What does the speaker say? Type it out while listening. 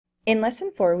In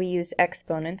Lesson 4, we used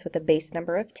exponents with a base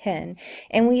number of 10,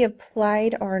 and we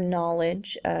applied our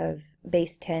knowledge of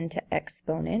base 10 to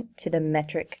exponent to the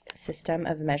metric system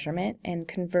of measurement and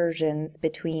conversions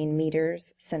between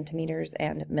meters, centimeters,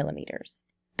 and millimeters.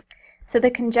 So the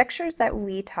conjectures that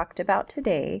we talked about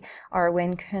today are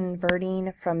when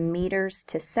converting from meters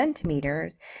to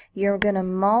centimeters, you're going to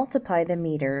multiply the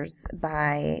meters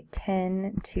by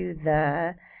 10 to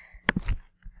the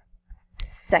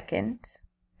second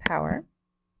power.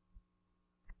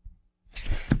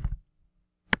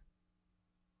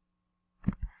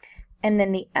 And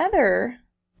then the other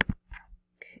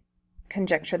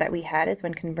conjecture that we had is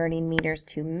when converting meters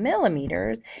to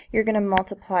millimeters, you're going to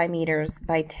multiply meters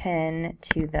by 10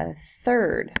 to the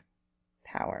third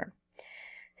power.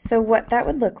 So what that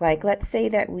would look like, let's say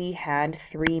that we had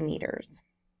 3 meters.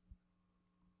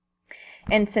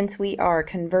 And since we are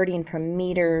converting from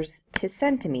meters to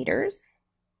centimeters,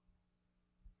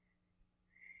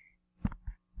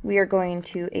 we are going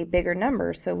to a bigger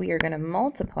number, so we are going to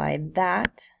multiply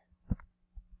that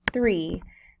 3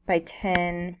 by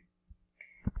 10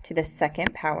 to the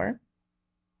second power,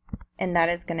 and that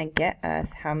is going to get us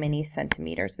how many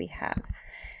centimeters we have.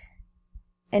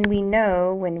 And we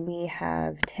know when we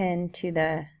have 10 to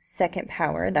the second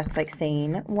power, that's like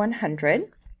saying 100,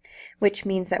 which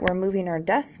means that we're moving our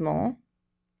decimal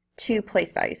 2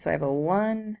 place values. So I have a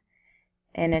 1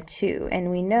 and a 2, and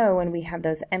we know when we have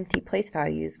those empty place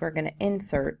values, we're going to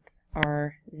insert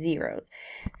our zeros.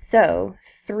 So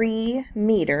 3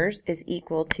 meters is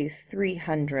equal to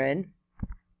 300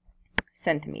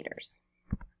 centimeters.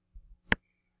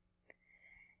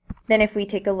 Then if we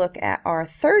take a look at our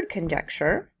third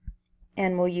conjecture,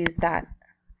 and we'll use that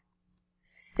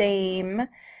same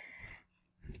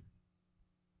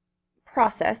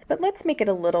process, but let's make it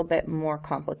a little bit more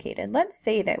complicated. Let's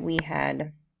say that we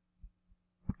had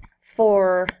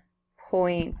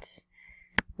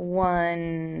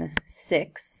 4.16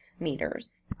 meters,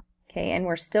 okay, and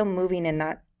we're still moving in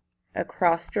that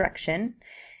across direction.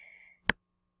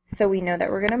 So we know that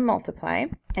we're going to multiply,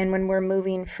 and when we're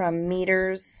moving from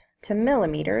meters to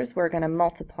millimeters, we're going to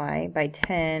multiply by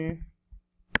 10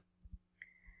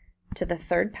 to the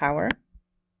third power,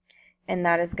 and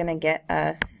that is going to get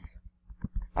us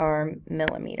our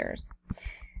millimeters.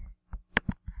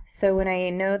 So when I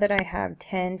know that I have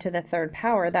 10 to the third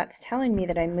power, that's telling me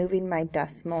that I'm moving my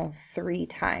decimal 3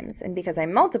 times. And because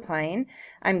I'm multiplying,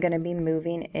 I'm going to be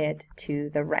moving it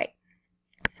to the right.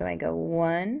 So I go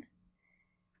 1,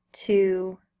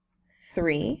 2,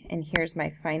 3, and here's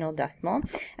my final decimal.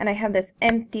 And I have this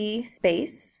empty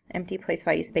space, empty place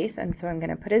value space, and so I'm going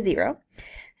to put a 0.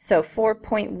 So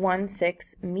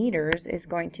 4.16 meters is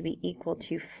going to be equal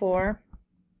to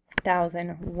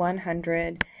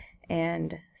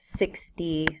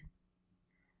 4,160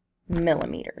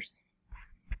 millimeters.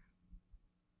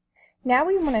 Now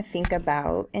we want to think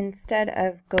about, instead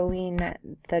of going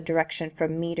the direction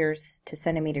from meters to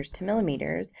centimeters to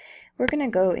millimeters, we're going to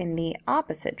go in the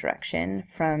opposite direction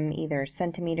from either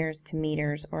centimeters to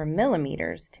meters or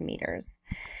millimeters to meters.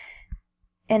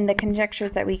 And the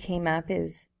conjectures that we came up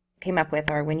with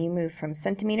are when you move from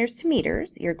centimeters to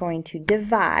meters, you're going to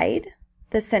divide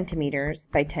the centimeters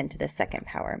by 10 to the second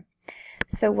power.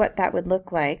 So what that would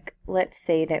look like, let's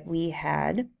say that we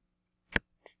had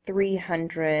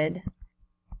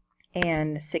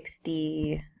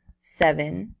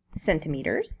 367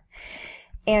 centimeters,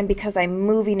 and because I'm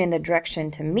moving in the direction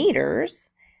to meters,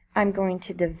 I'm going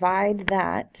to divide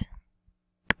that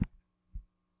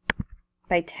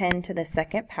by 10 to the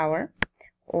second power,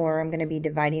 or I'm going to be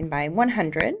dividing by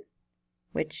 100,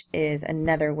 which is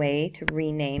another way to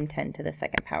rename 10 to the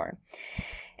second power.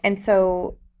 And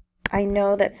so I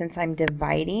know that since I'm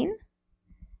dividing,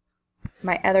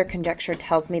 my other conjecture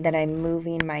tells me that I'm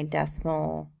moving my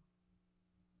decimal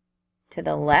to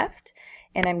the left,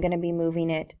 and I'm going to be moving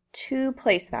it 2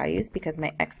 place values because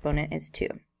my exponent is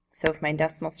 2. So if my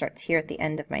decimal starts here at the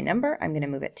end of my number, I'm going to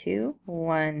move it 2,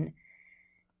 1,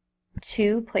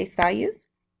 2 place values.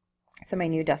 So my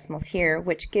new decimal's here,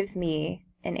 which gives me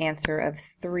an answer of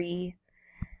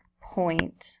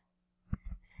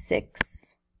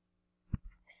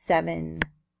 3.67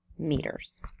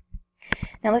 meters.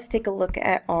 Now let's take a look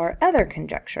at our other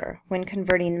conjecture. When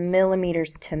converting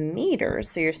millimeters to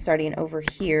meters, so you're starting over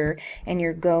here and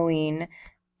you're going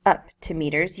up to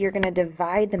meters, you're going to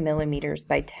divide the millimeters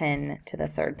by 10 to the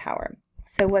third power.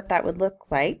 So what that would look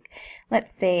like,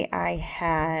 let's say I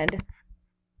had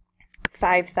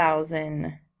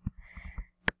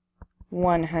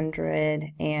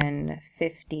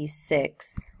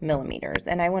 5,156 millimeters,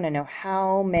 and I want to know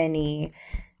how many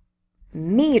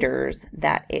meters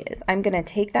that is. I'm going to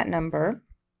take that number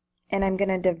and I'm going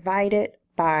to divide it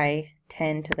by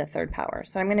 10 to the third power.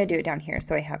 So I'm going to do it down here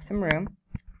so I have some room.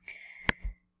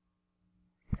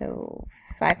 So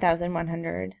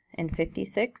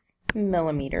 5,156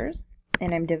 millimeters,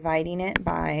 and I'm dividing it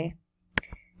by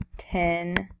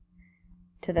 10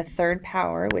 to the third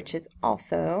power, which is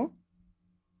also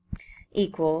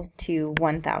equal to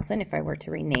 1,000 if I were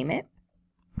to rename it.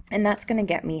 And that's going to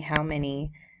get me how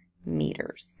many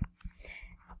meters?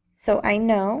 So I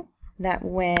know that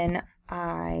when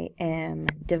I am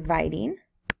dividing,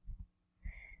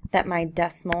 that my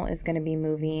decimal is going to be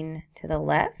moving to the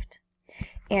left,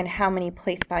 and how many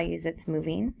place values it's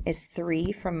moving is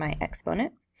 3 from my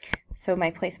exponent. So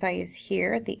my place value is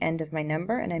here at the end of my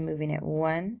number, and I'm moving it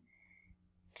 1,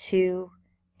 2,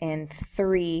 and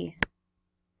 3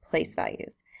 place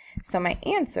values. So my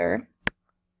answer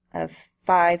of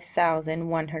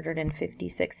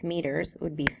 5,156 meters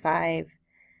would be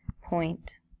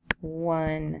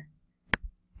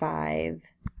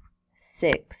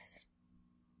 5.156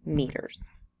 meters.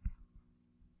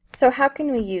 So how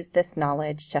can we use this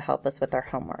knowledge to help us with our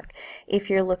homework? If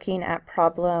you're looking at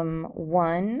problem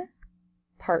 1,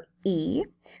 part E,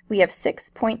 we have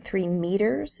 6.3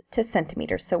 meters to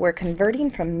centimeters. So we're converting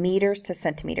from meters to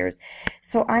centimeters.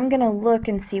 So I'm going to look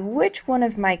and see which one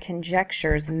of my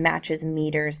conjectures matches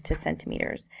meters to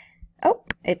centimeters. Oh,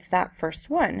 it's that first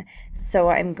one. So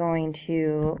I'm going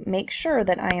to make sure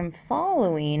that I am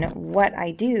following what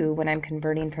I do when I'm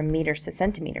converting from meters to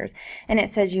centimeters. And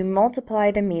it says you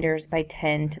multiply the meters by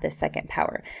 10 to the second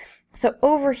power. So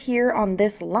over here on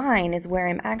this line is where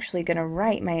I'm actually going to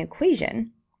write my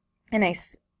equation. And it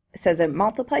says I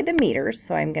multiply the meters,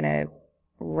 so I'm going to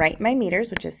write my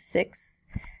meters, which is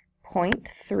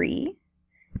 6.3,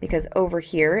 because over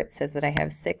here it says that I have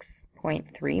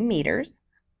 6.3 meters.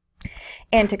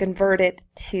 And to convert it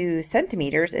to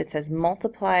centimeters, it says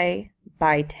multiply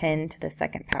by 10 to the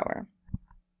second power.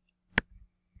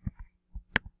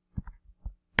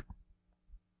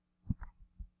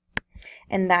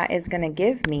 And that is going to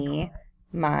give me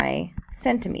my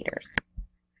centimeters.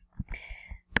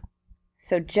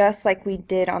 So just like we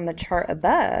did on the chart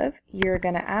above, you're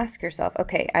going to ask yourself,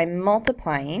 okay, I'm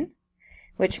multiplying,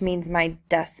 which means my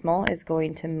decimal is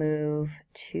going to move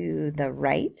to the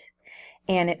right.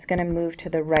 And it's going to move to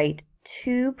the right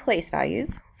 2 place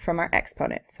values from our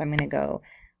exponent. So I'm going to go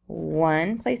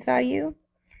 1 place value,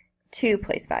 2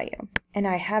 place value. And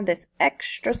I have this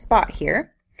extra spot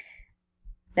here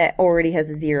that already has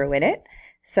a 0 in it.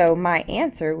 So my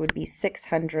answer would be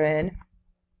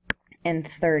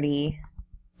 630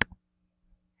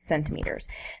 centimeters.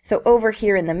 So over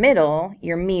here in the middle,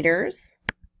 your meters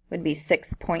would be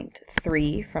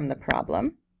 6.3 from the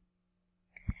problem.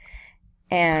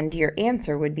 And your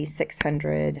answer would be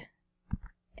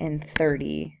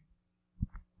 630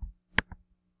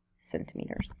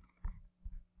 centimeters.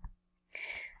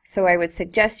 So I would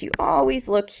suggest you always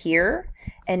look here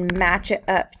and match it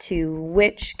up to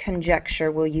which conjecture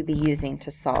will you be using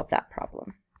to solve that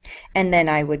problem. And then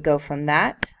I would go from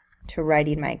that to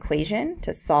writing my equation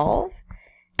to solve,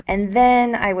 and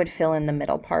then I would fill in the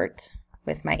middle part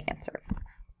with my answer.